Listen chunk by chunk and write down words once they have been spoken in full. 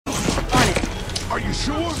Are you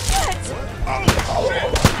sure? Shit! Oh, shit!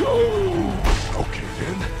 Okay,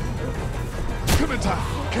 then. Clementine,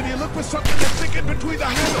 can you look for something that's sticking between the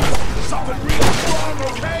handles? Something real strong,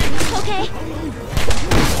 okay? Okay.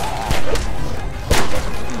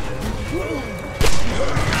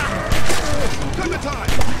 Clementine,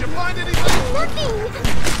 did you find anything? Nothing!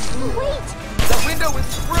 Wait! The window is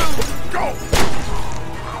screwed! Go!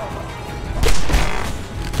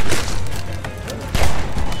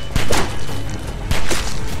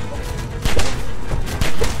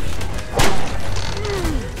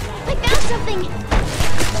 I found something!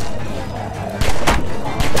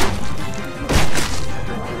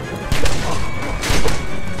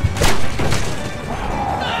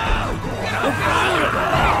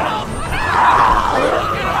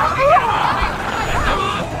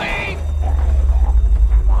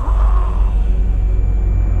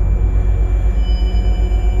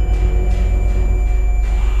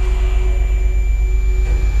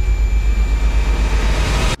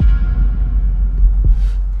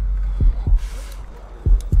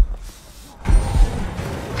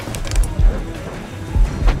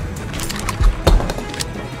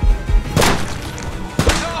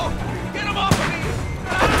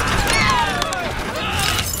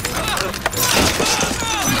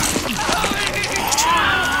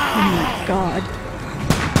 God.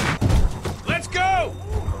 Let's go!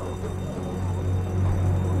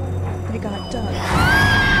 They got Doug.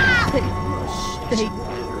 They...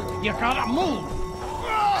 You gotta move!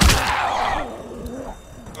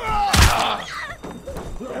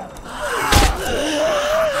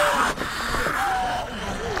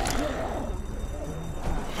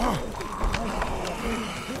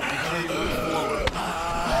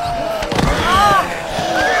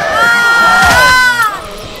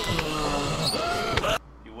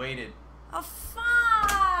 You waited. Oh,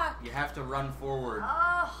 fuck! You have to run forward.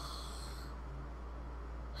 Oh.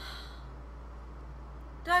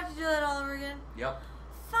 Do I have to do that all over again? Yep.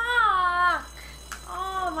 Fuck!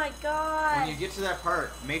 Oh my god. When you get to that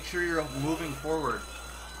part, make sure you're moving forward.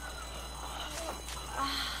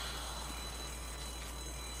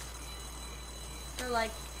 They're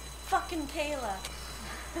like, fucking Kayla.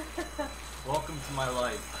 Welcome to my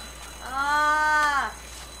life. Ah!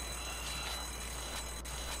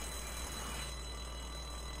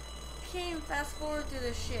 Can't even fast forward through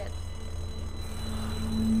this shit.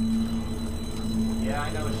 Yeah, I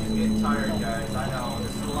know, she's getting tired, guys. I know.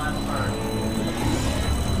 This is the last part.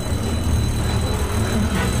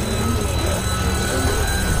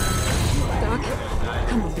 Doc,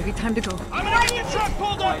 come on, baby, time to go. I'm gonna get the truck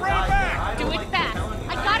pulled up right back! Do it fast.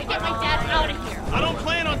 I gotta get my dad out of here. I don't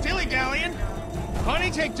plan on dilly-dallying.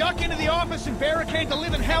 Honey, take Duck into the office and barricade the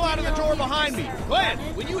living hell out of the door behind me. Glenn,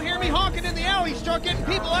 when you hear me honking in the alley, start getting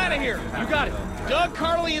people out of here. You got it. Doug,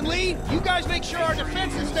 Carly, and Lee, you guys make sure our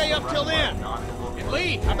defenses stay up till then. And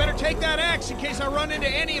Lee, I better take that axe in case I run into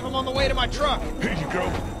any of them on the way to my truck. Here you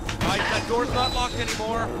go. That door's not locked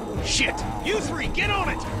anymore. Shit! You three, get on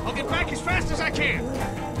it! I'll get back as fast as I can.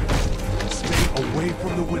 Stay away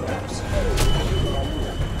from the windows.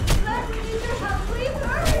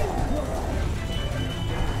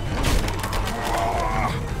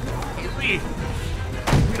 Hey, Lee,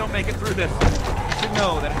 if we don't make it through this, you should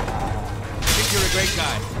know that I think you're a great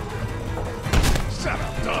guy. Shut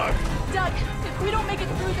up, Doug. Doug, if we don't make it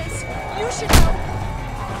through this, you should know.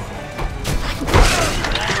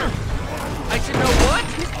 I should know what?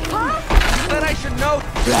 Huh? You said I should know.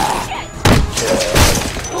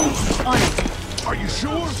 On it. Are you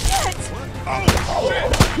sure? Shit! Oh, shit!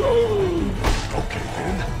 Okay,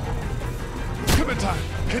 then. Clementine,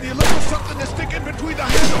 can you look for something that's sticking between the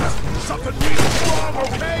handles? Something real strong,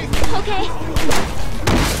 okay? Okay.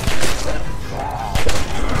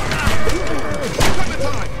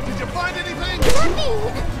 Clementine, did you find anything?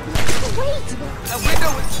 Nothing! Wait! The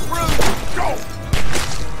window is screwed! Go!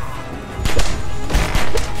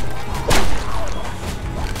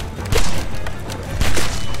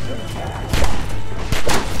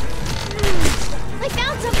 I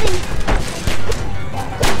found something!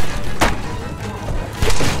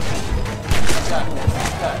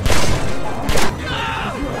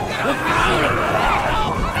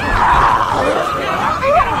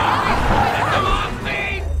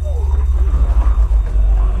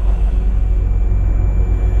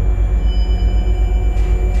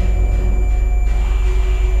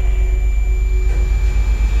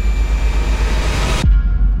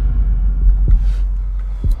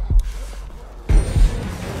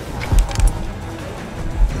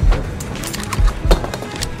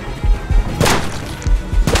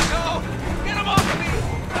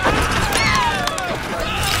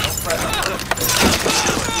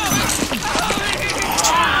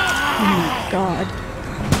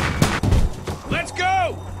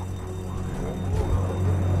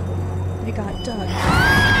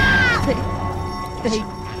 Hey, you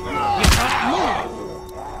can't move.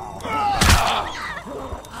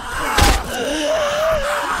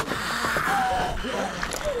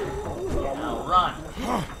 Now run.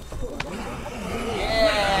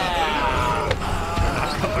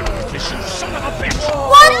 Son of a bitch!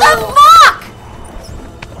 What the fuck?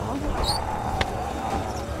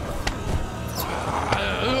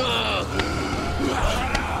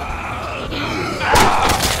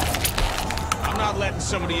 I'm not letting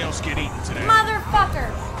somebody else get eaten today.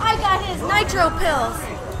 Motherfucker! I got his nitro pills!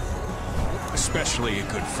 Especially a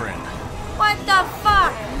good friend. What the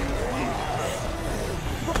fuck?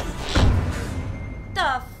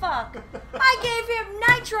 The fuck? I gave him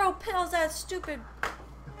nitro pills, that stupid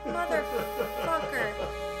motherfucker.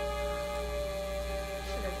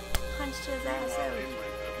 Should've punched his ass out.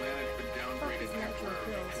 Fuck his nitro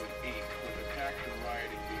pills.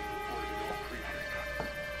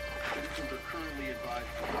 Citizens are currently advised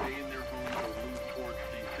to stay in their homes or move towards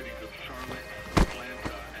the cities of Charlotte,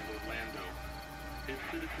 Atlanta, and Orlando. If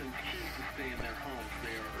citizens choose to stay in their homes,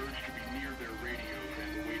 they are urged to be near their radios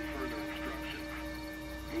and await further instructions.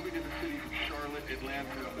 Moving to the cities of Charlotte,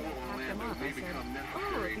 Atlanta, or Orlando may become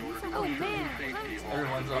necessary in order to ensure the safety of all.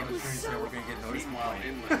 Everyone's on the street saying we're gonna get noticed. Meanwhile,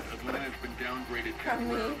 inland, Atlanta has been downgraded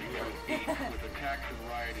temporarily to 8, with attacks and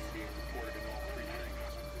rioting being reported in all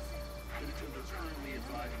precincts. Citizens are currently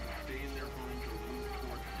advised to stay in their homes or move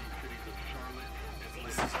towards the cities of Charlotte, Atlanta,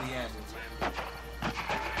 This is the end. and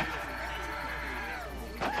Orlando.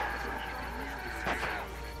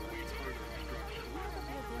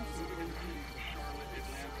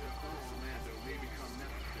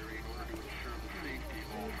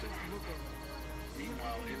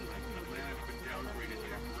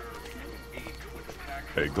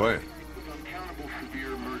 Hey, Glenn. With uncountable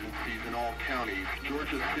severe emergencies in all counties,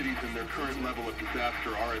 Georgia's cities and their current level of disaster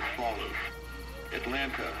are as follows.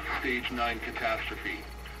 Atlanta, Stage 9 catastrophe.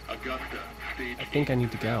 Augusta, Stage 8 I think I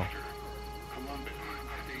need to go. Columbus,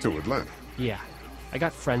 Stage To Atlanta. Yeah, I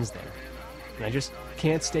got friends there. And I just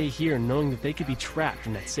can't stay here knowing that they could be trapped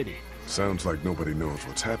in that city. Sounds like nobody knows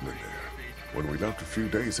what's happening there. When we left a few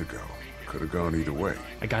days ago, could have gone either way.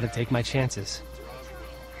 I gotta take my chances.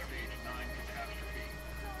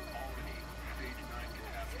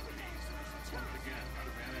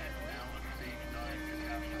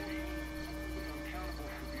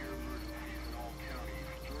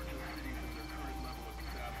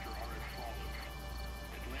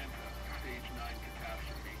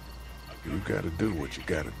 You gotta do what you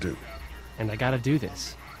gotta do. And I gotta do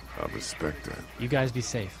this. I respect that. You guys be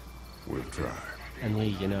safe. We'll try. And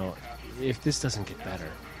Lee, you know, if this doesn't get better,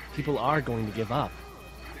 people are going to give up.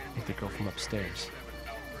 Like the girl from upstairs.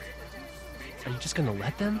 Are you just gonna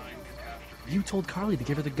let them? You told Carly to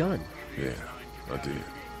give her the gun. Yeah, I did.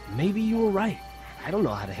 Maybe you were right. I don't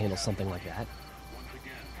know how to handle something like that.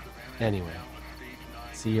 Anyway,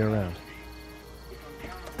 see you around.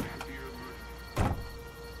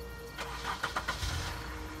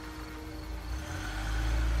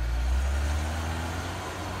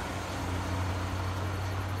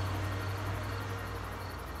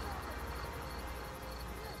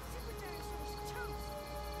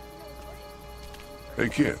 Hey,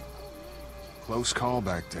 kid. Close call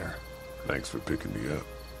back there. Thanks for picking me up.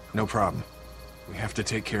 No problem. We have to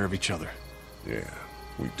take care of each other. Yeah,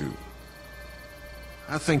 we do.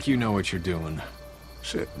 I think you know what you're doing.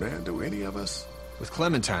 Shit, man, do any of us? With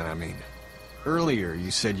Clementine, I mean. Earlier,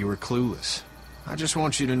 you said you were clueless. I just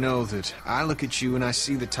want you to know that I look at you and I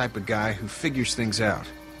see the type of guy who figures things out.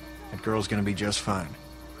 That girl's gonna be just fine.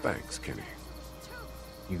 Thanks, Kenny.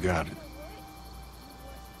 You got it.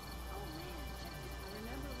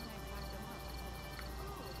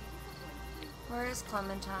 Where is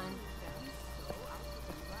Clementine?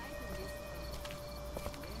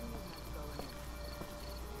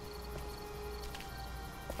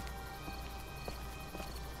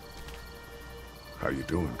 How you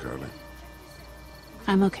doing, Carly?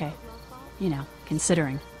 I'm okay. You know,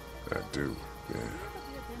 considering. I do, yeah.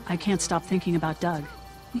 I can't stop thinking about Doug.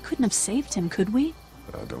 We couldn't have saved him, could we?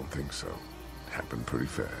 I don't think so. Happened pretty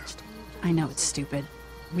fast. I know it's stupid.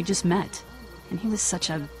 We just met. And he was such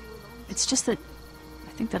a... It's just that... I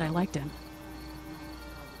think that I liked him.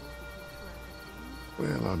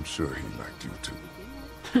 Well, I'm sure he liked you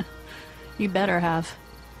too. You better have.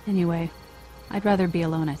 Anyway, I'd rather be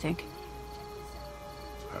alone, I think.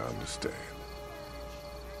 I understand.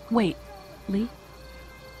 Wait, Lee?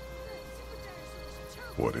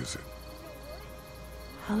 What is it?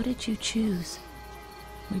 How did you choose?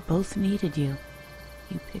 We both needed you.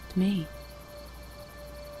 You picked me.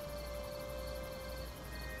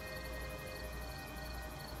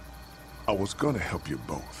 I was gonna help you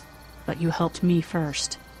both. but you helped me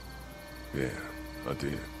first. Yeah, I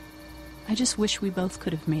did. I just wish we both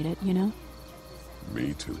could have made it, you know?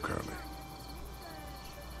 Me too, Carly.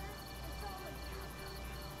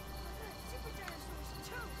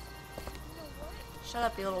 Shut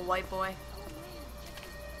up, you little white boy.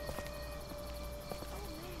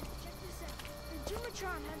 The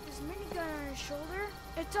Jumatron had this minigun on his shoulder.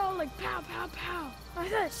 It's all like pow, pow, pow. I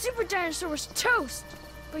thought Super Dinosaur was toast.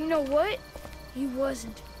 But you know what? He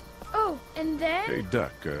wasn't. Oh, and then... Hey,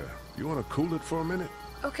 Duck, you want to cool it for a minute?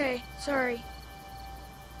 Okay, sorry.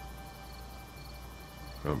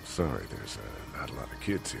 I'm sorry, there's not a lot of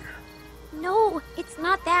kids here. No, it's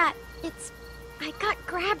not that. It's... I got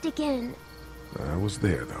grabbed again. I was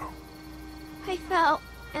there, though. I fell,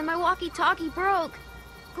 and my walkie-talkie broke.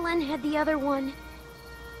 Glenn had the other one.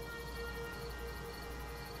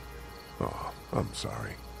 Oh, I'm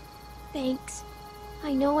sorry. Thanks.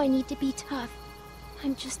 I know I need to be tough.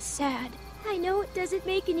 I'm just sad. I know it doesn't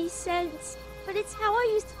make any sense, but it's how I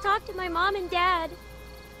used to talk to my mom and dad.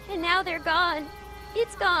 And now they're gone.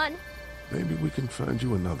 It's gone. Maybe we can find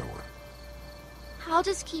you another one. I'll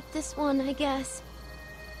just keep this one, I guess.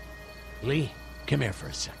 Lee, come here for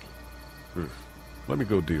a second. Let me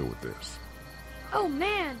go deal with this. Oh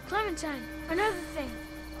man, Clementine, another thing.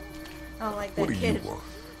 I don't like that What do kid. you want?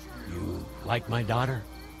 You like my daughter?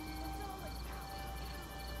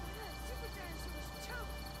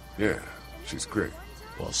 Yeah, she's great.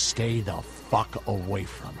 Well, stay the fuck away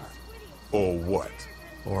from her. Or what?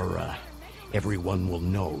 Or, everyone will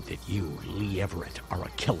know that you, Lee Everett, are a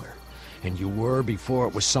killer. And you were before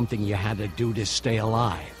it was something you had to do to stay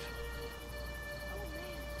alive.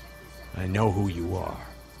 I know who you are.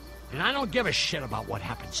 And I don't give a shit about what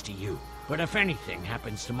happens to you. But if anything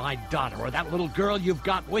happens to my daughter or that little girl you've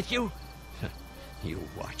got with you, you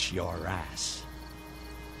watch your ass.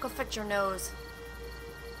 Go fix your nose.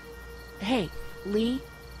 Hey, Lee,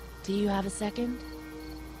 do you have a second?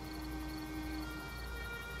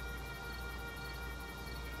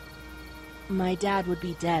 My dad would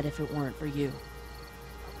be dead if it weren't for you.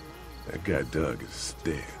 That guy Doug is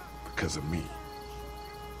dead because of me.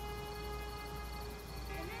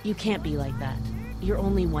 You can't be like that. You're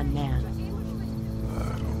only one man.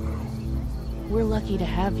 I don't know. We're lucky to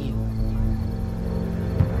have you.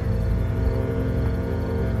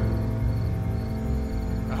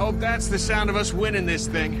 I hope that's the sound of us winning this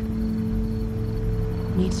thing.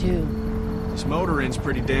 Me too. This motor inn's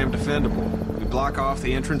pretty damn defendable. We block off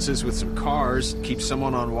the entrances with some cars, keep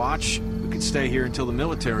someone on watch. We could stay here until the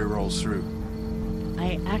military rolls through.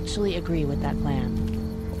 I actually agree with that plan.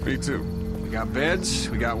 Me too. We got beds,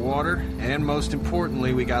 we got water, and most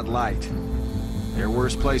importantly, we got light. There are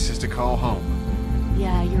worse places to call home.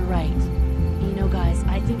 Yeah, you're right. You know, guys,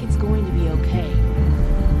 I think it's going to be okay.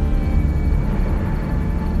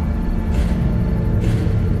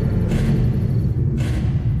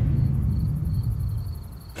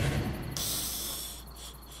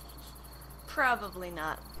 Probably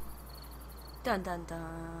not. Dun dun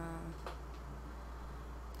dun.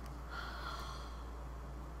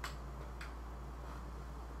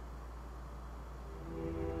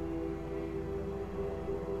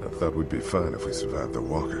 I thought we'd be fine if we survived the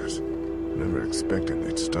walkers. Never expected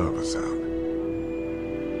they'd starve us out.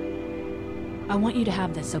 I want you to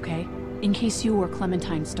have this, okay? In case you or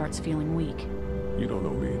Clementine starts feeling weak. You don't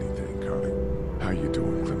owe me anything, Carly. How you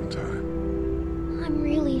doing, Clementine? I'm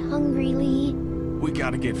really hungry, Lee. We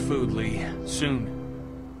gotta get food, Lee. Soon.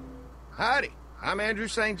 Howdy, I'm Andrew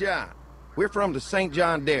St. John. We're from the St.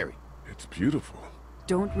 John Dairy. It's beautiful.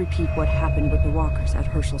 Don't repeat what happened with the walkers at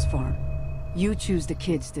Herschel's farm. You choose the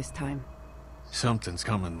kids this time. Something's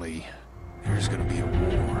coming, Lee. There's gonna be a war.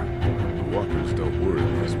 The walkers don't worry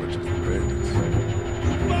me as much as the bandits.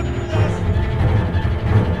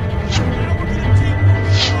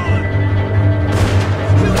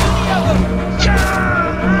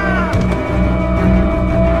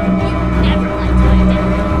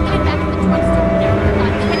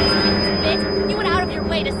 You went out of your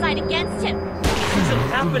way to side against him. This isn't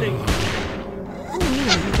happening.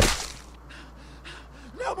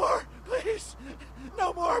 No more, please.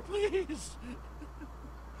 No more, please.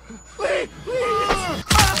 Please, please.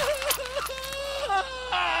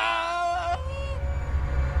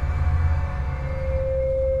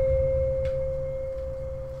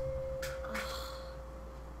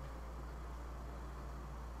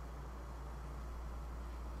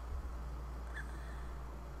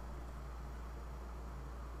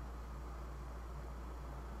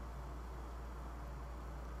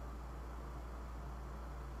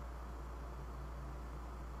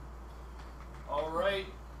 All right.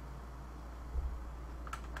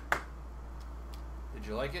 Did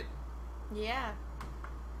you like it? Yeah.